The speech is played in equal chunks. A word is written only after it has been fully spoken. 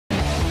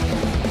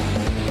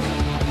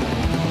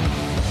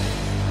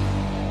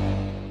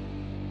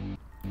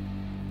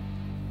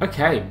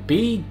Okay,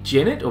 B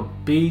Jenet or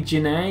B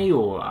Jenet,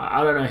 or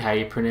I don't know how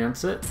you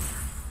pronounce it.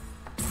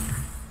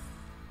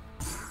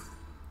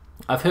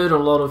 I've heard a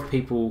lot of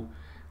people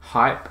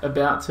hype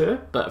about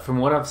her, but from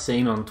what I've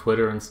seen on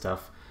Twitter and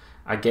stuff,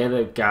 I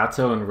gather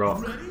Gato and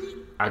Rock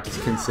are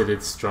just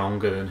considered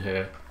stronger than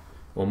her,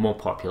 or more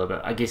popular,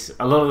 but I guess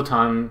a lot of the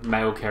time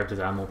male characters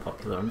are more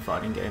popular in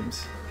fighting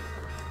games.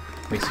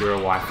 Unless you're a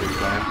waifu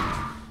player.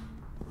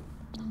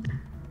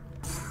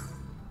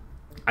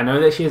 I know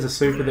that she has a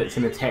super that's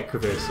an attack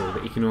reversal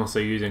that you can also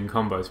use in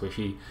combos where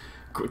she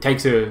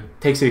takes her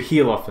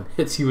heal off and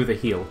hits you with a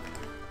heal.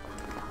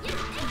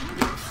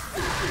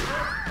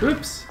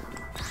 Oops.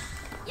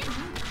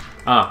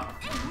 Ah.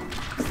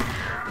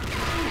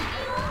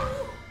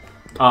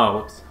 Oh,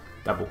 whoops.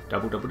 Double.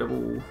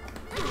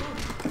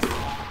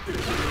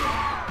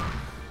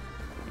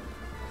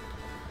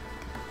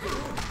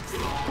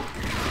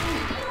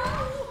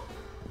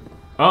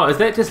 Oh, is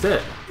that just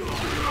it?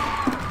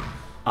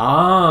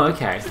 Oh,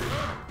 okay.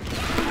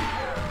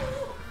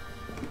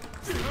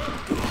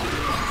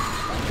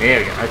 There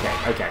we go.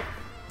 Okay.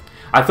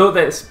 I thought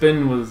that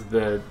spin was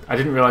the... I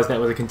didn't realise that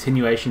was a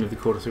continuation of the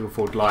quarter circle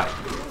forward light.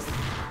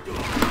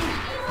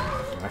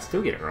 I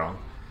still get it wrong.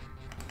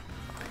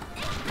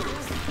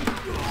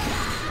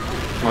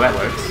 Well, that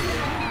works.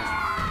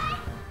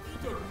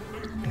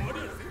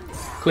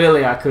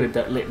 Clearly I could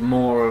have let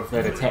more of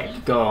that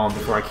attack go on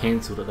before I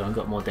cancelled it though and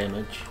got more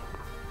damage.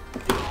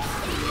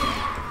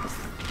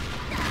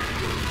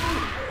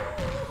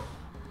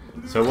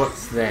 So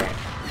what's that?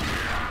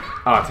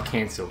 Oh, it's a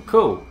cancel.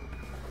 Cool.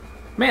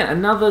 Man,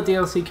 another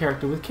DLC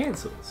character with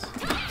cancels.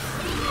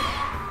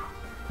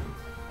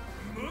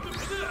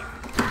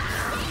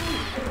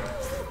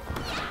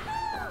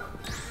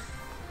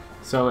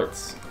 So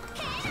it's...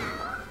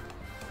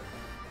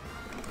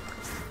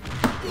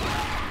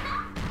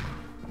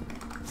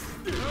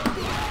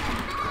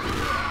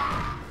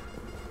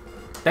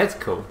 That's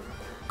cool.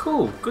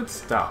 Cool, good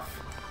stuff.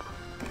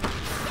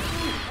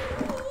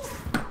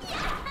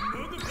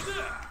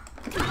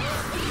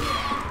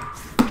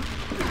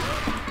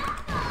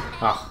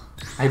 Oh,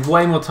 I had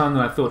way more time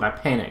than I thought and I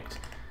panicked.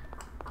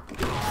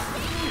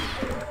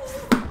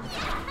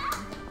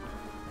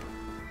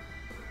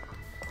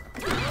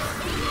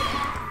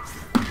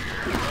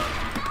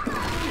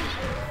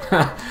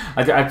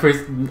 I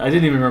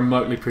didn't even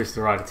remotely press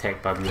the right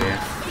attack button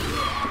there.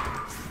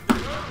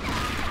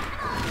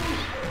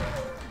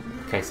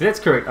 Okay, so that's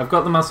correct. I've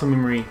got the muscle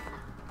memory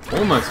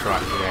almost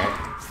right for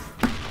that.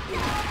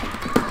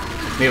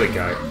 There we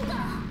go.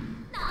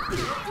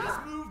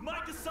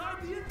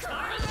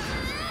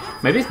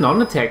 Maybe it's not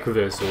an attack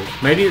reversal.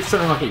 Maybe it's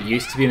something like it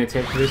used to be an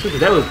attack reversal,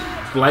 but that was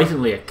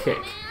blatantly a kick.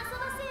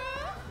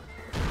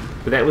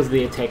 But that was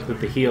the attack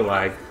with the heal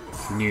I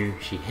knew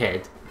she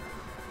had.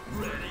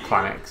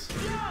 Climax.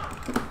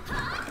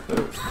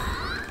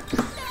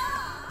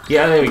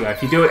 Yeah, there we go.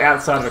 If you do it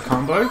outside of a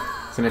combo,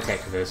 it's an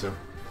attack reversal.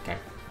 Okay.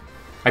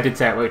 I did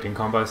say it worked in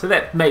combo, so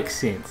that makes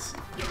sense.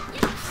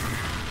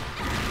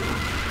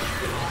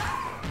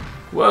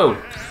 Whoa!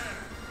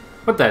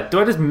 What the?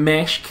 Do I just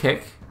mash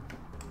kick?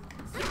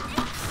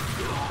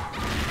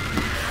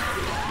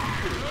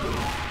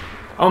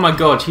 Oh my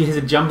god, she has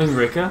a jumping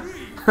wrecker?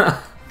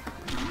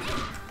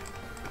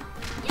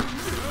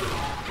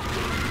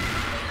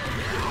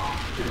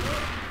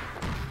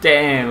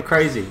 Damn,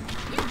 crazy.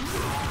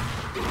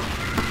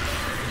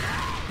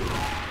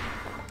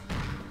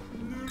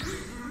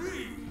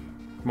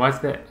 Why is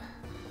that?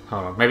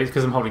 Hold on, maybe it's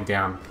because I'm holding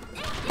down.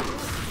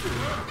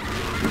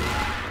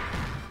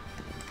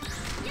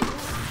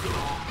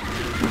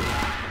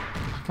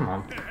 Come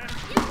on.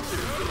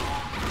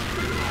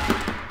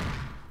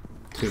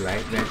 Too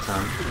late that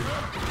time.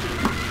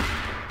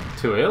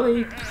 Too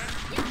early.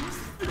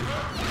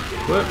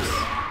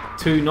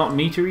 Whoops. Too not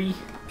metery.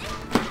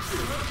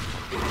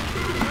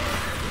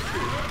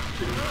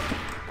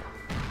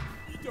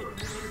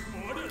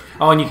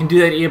 Oh, and you can do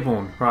that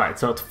airborne. Right,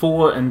 so it's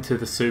 4 into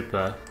the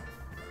super.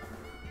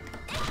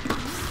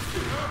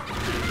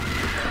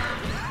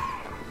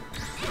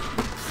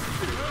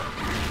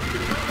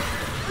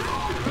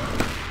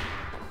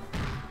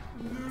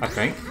 I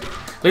think.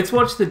 Let's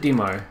watch the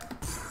demo.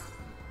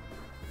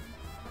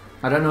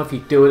 I don't know if you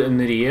do it in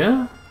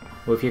mid-air,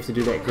 or if you have to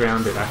do that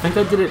grounded. I think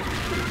I did it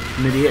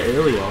mid-air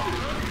earlier.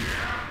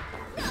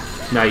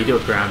 No, you do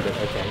it grounded,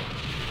 okay.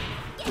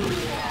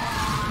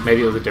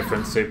 Maybe it was a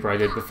different super I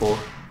did before.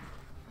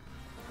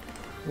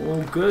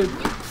 All good.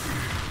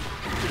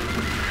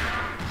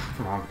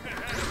 Come on.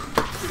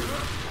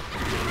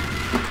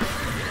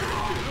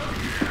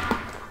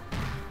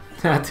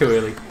 Too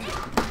early.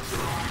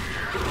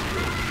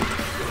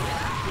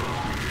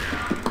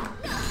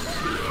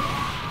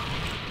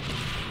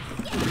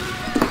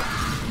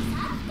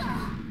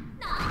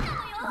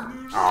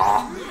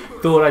 Aw,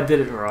 thought I did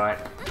it right.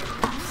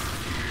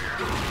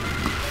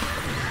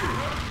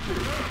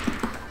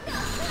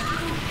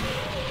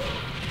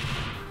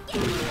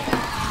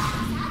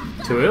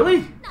 Too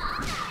early?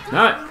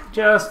 No,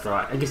 just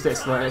right. I guess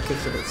that's slow. It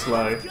kicks a bit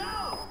slow.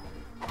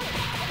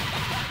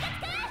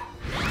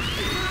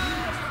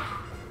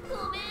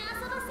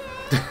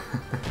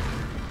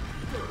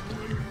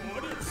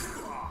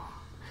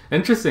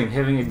 Interesting,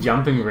 having a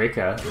jumping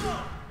wrecker.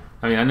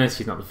 I mean, I know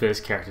she's not the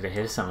first character to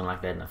have something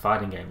like that in a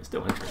fighting game. It's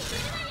still interesting.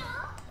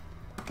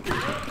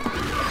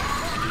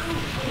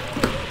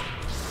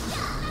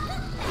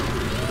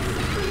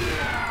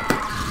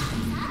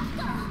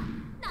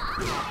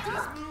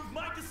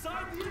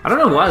 I don't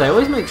know why they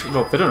always make.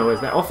 Well, they don't always.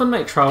 They often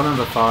make trial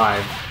number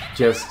 5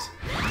 just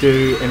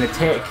do an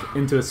attack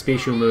into a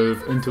special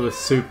move, into a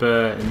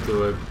super,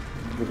 into a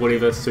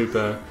whatever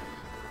super,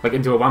 like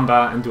into a 1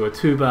 bar, into a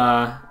 2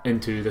 bar,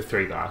 into the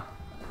 3 bar.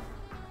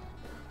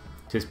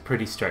 Just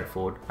pretty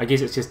straightforward. I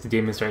guess it's just to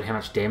demonstrate how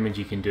much damage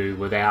you can do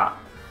without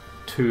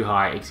too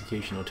high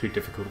execution or too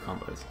difficult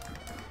combos.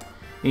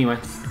 Anyway,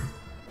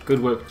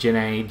 good work,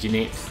 Jenet,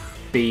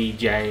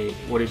 BJ,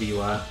 whatever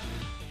you are.